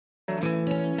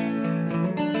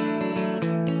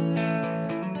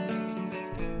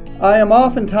I am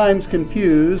oftentimes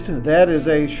confused, that is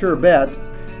a sure bet.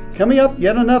 Coming up,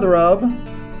 yet another of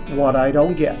What I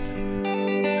Don't Get.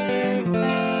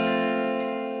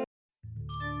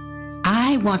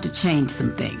 I want to change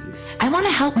some things. I want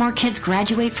to help more kids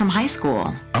graduate from high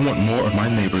school. I want more of my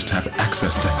neighbors to have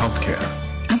access to health care.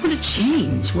 I want to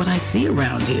change what I see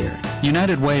around here.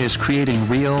 United Way is creating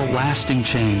real, lasting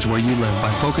change where you live by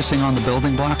focusing on the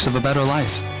building blocks of a better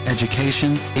life: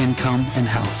 education, income, and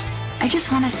health. I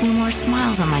just want to see more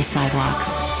smiles on my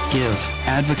sidewalks. Give,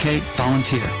 advocate,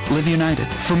 volunteer. Live United.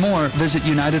 For more, visit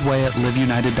United Way at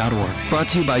liveunited.org. Brought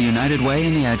to you by United Way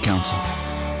and the Ad Council.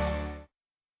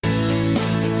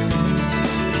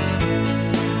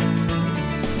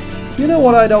 You know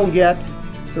what I don't get?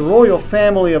 The royal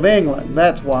family of England,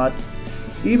 that's what.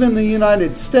 Even the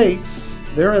United States,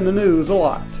 they're in the news a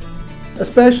lot.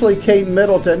 Especially Kate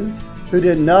Middleton, who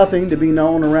did nothing to be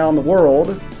known around the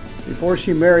world. Before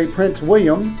she married Prince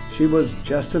William, she was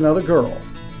just another girl.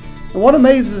 And what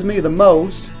amazes me the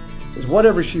most is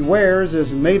whatever she wears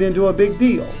is made into a big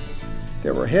deal.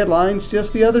 There were headlines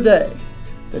just the other day.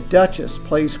 The Duchess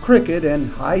plays cricket in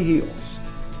high heels.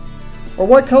 Or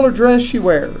what color dress she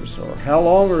wears, or how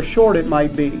long or short it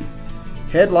might be.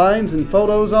 Headlines and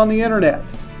photos on the internet,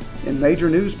 in major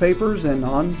newspapers and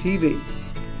on TV.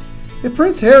 If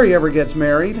Prince Harry ever gets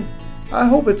married, I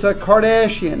hope it's a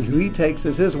Kardashian who he takes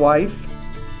as his wife.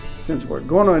 Since we're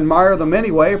going to admire them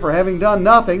anyway for having done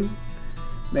nothing,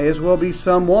 may as well be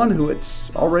someone who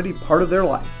it's already part of their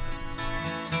life.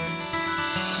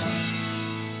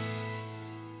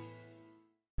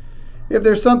 If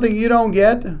there's something you don't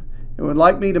get and would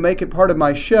like me to make it part of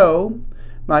my show,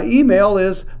 my email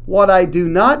is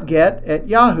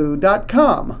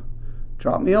whatidonotget@yahoo.com.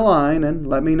 Drop me a line and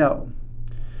let me know.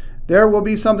 There will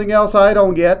be something else I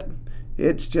don't get.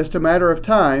 It's just a matter of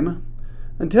time.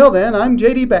 Until then, I'm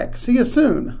J.D. Beck. See you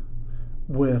soon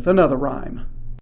with another rhyme.